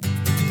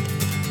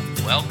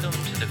Welcome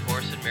to the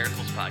Course in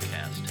Miracles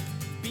podcast.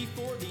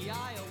 Before the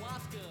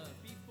ayahuasca,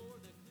 before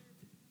the...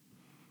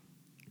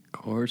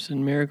 Course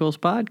in Miracles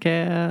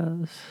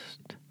podcast.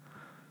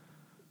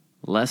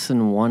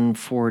 Lesson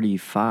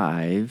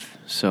 145.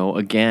 So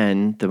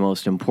again, the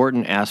most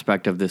important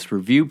aspect of this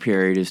review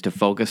period is to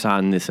focus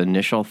on this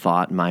initial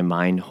thought my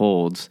mind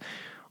holds,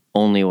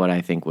 only what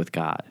I think with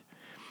God.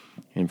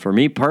 And for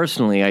me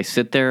personally, I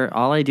sit there,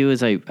 all I do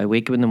is I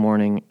wake up in the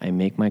morning, I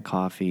make my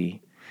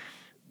coffee,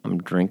 I'm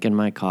drinking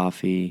my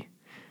coffee,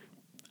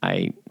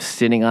 I'm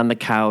sitting on the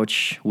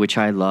couch, which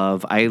I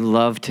love. I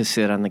love to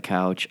sit on the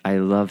couch. I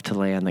love to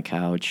lay on the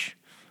couch.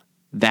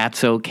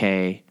 That's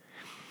okay.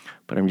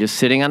 But I'm just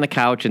sitting on the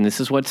couch, and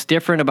this is what's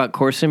different about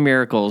Course in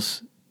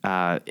Miracles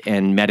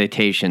and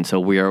meditation.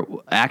 So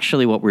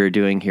what we're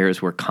doing here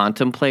is we're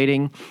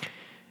contemplating,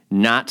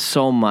 not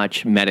so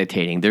much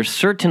meditating. There's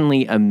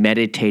certainly a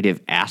meditative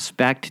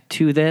aspect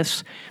to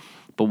this,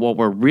 but what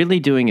we're really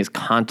doing is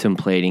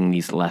contemplating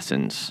these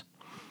lessons.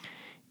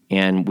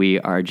 And we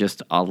are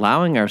just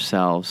allowing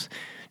ourselves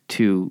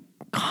to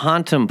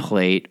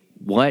contemplate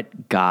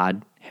what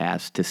God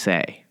has to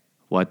say,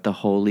 what the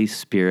Holy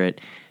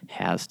Spirit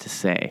has to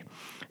say.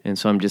 And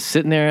so I'm just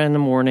sitting there in the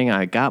morning.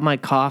 I got my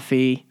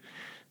coffee.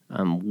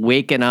 I'm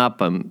waking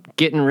up. I'm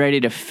getting ready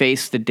to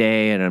face the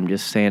day. And I'm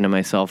just saying to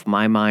myself,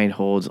 my mind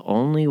holds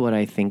only what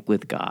I think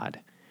with God.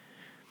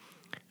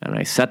 And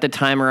I set the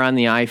timer on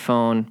the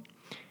iPhone.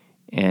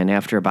 And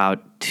after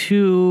about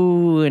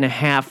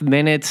 2.5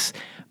 minutes,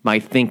 my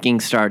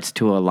thinking starts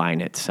to align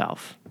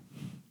itself.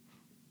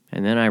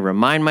 And then I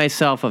remind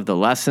myself of the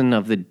lesson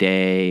of the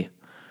day,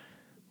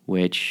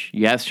 which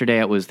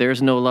yesterday it was,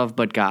 there's no love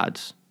but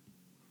God's,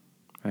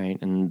 right?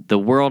 And the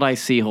world I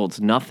see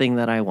holds nothing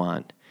that I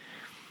want.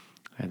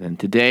 And then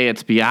today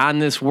it's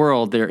beyond this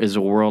world, there is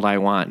a world I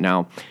want.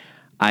 Now,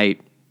 I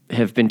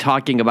have been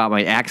talking about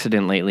my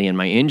accident lately and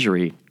my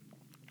injury.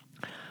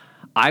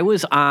 I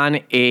was on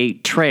a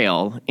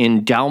trail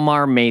in Del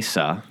Mar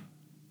Mesa,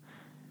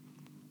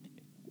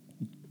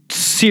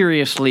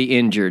 seriously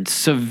injured,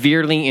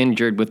 severely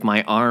injured with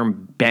my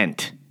arm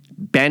bent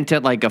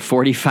at like a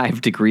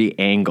 45-degree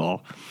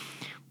angle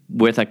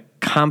with a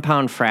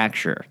compound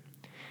fracture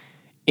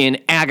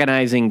in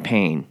agonizing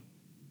pain.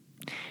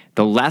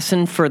 The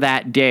lesson for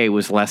that day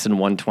was lesson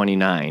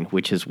 129,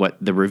 which is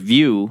what the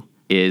review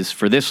is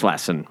for this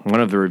lesson, one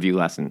of the review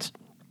lessons.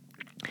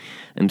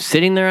 I'm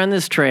sitting there on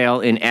this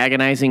trail in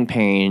agonizing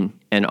pain,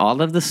 and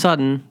all of a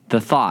sudden, the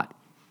thought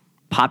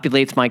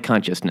populates my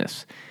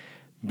consciousness.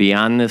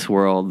 Beyond this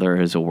world, there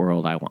is a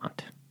world I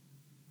want.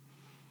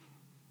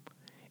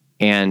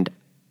 And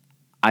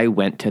I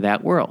went to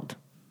that world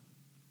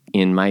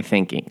in my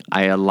thinking.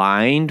 I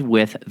aligned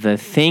with the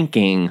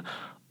thinking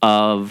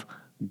of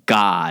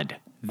God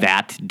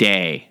that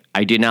day.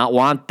 I did not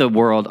want the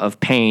world of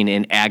pain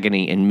and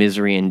agony and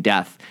misery and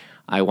death.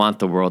 I want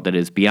the world that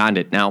is beyond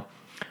it. Now,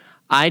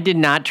 I did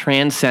not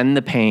transcend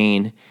the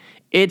pain.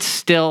 It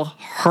still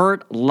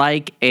hurt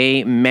like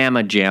a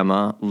mamma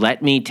jamma,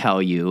 let me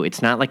tell you.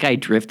 It's not like I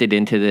drifted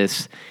into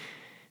this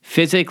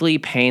physically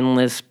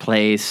painless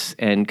place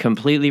and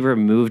completely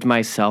removed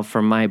myself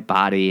from my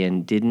body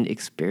and didn't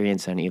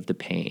experience any of the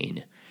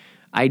pain.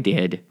 I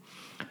did,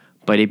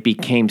 but it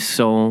became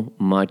so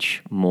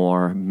much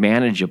more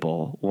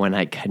manageable when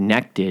I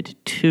connected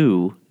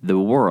to the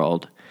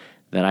world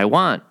that I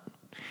want.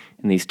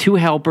 And these two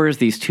helpers,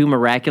 these two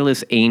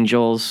miraculous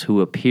angels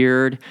who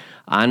appeared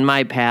on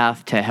my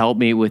path to help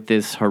me with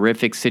this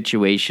horrific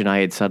situation I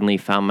had suddenly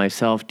found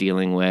myself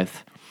dealing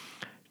with,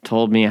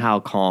 told me how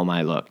calm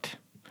I looked.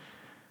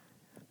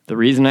 The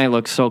reason I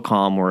looked so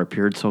calm or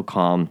appeared so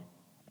calm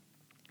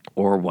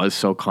or was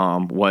so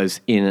calm was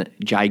in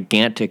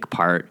gigantic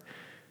part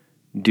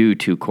due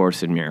to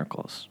Course in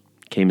Miracles.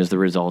 Came as the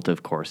result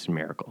of Course in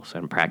Miracles.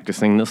 I'm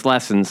practicing these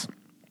lessons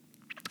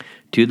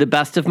to the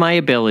best of my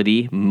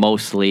ability,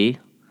 mostly.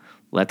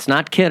 Let's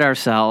not kid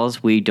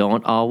ourselves. We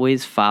don't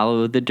always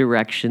follow the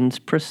directions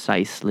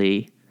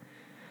precisely.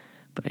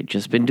 But I've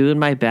just been doing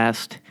my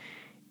best,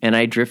 and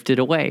I drifted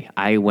away.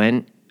 I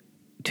went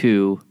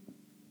to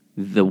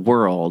the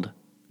world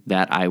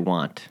that I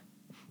want.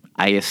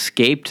 I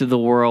escaped the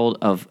world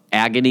of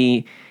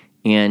agony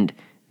and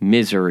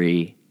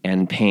misery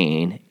and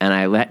pain, and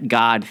I let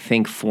God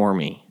think for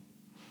me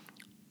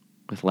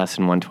with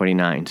lesson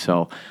 129.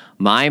 So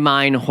my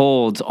mind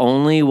holds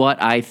only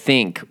what I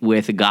think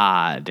with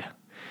God.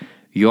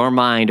 Your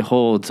mind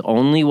holds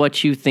only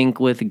what you think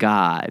with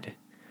God.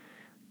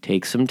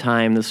 Take some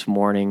time this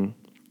morning,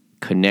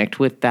 connect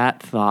with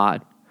that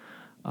thought,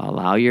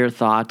 allow your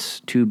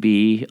thoughts to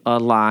be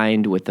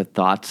aligned with the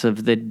thoughts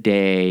of the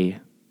day,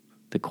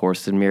 the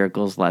Course in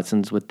Miracles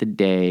lessons with the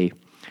day.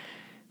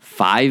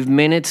 5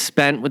 minutes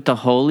spent with the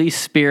Holy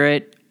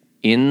Spirit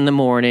in the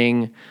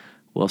morning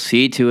will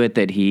see to it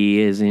that He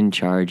is in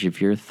charge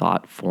of your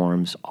thought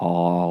forms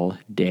all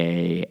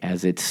day,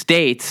 as it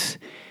states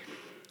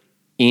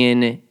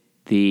in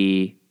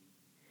the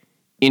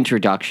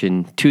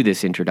introduction to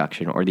this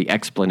introduction, or the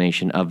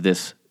explanation of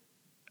this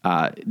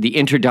the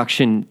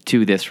introduction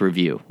to this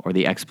review, or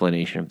the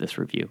explanation of this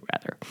review,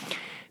 rather.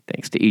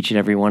 Thanks to each and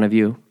every one of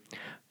you.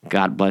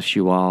 God bless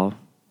you all.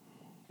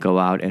 Go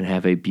out and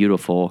have a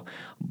beautiful,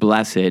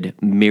 blessed,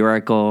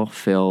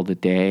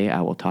 miracle-filled day.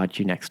 I will talk to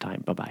you next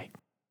time. Bye-bye.